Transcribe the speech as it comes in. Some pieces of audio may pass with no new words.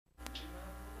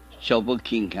Shobo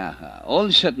King Haha.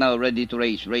 All set now, ready to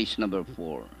race. Race number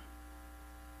 4.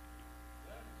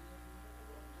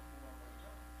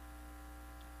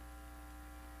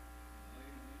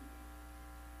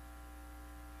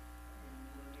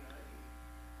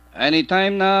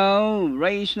 Anytime now,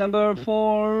 race number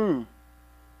 4.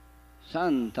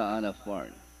 Santa Ana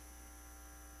Farm.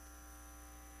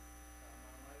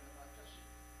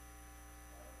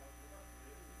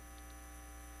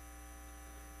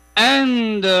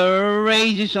 And the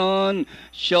race is on.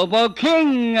 Shobo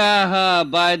King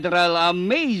by Dral.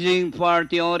 Amazing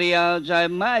party on the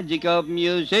outside. Magic of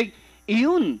music.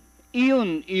 Iyon.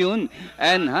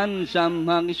 And Handsome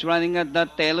Hang is running at the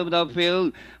tail of the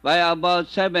field by about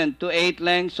 7 to 8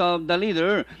 lengths of the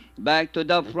leader. Back to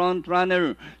the front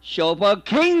runner, Shobo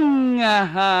King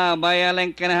by a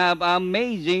length and a half.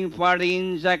 Amazing party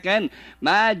in second.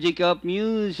 Magic of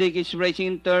Music is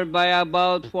racing third by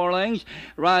about 4 lengths.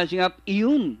 Rising up,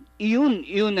 Iyon,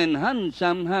 and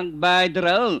Handsome Hang by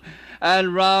Drell.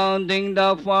 And rounding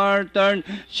the far turn,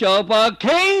 Shobo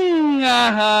King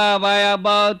by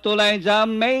about 2 lengths.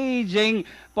 Amazing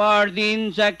party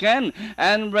in second,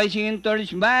 and racing in third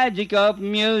is Magic of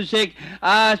Music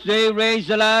as they race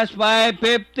the last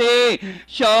 550.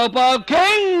 Shobo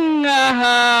King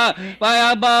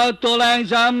by about 2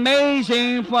 lengths.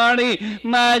 Amazing party,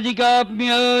 Magic of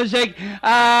Music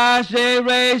as they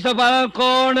race the final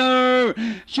corner.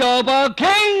 Shobo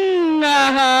King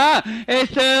is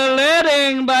still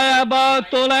leading by about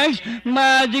 2 lengths.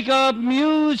 Magic of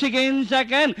Music in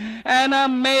second, and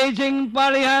Amazing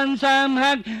party, Handsome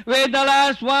Hang with the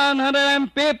last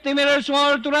 150 meters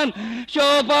more to run.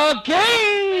 Shobo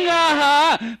King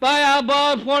by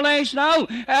about 4 lengths now,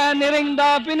 and nearing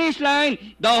the finish line,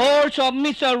 the horse of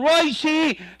Mr.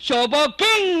 Royce, Shobo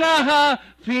King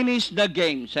finished the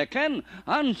game. Second,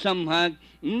 Handsome Hang,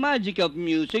 Magic of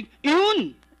Music,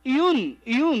 Iyon,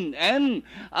 and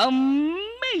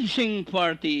Amazing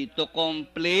party to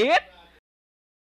complete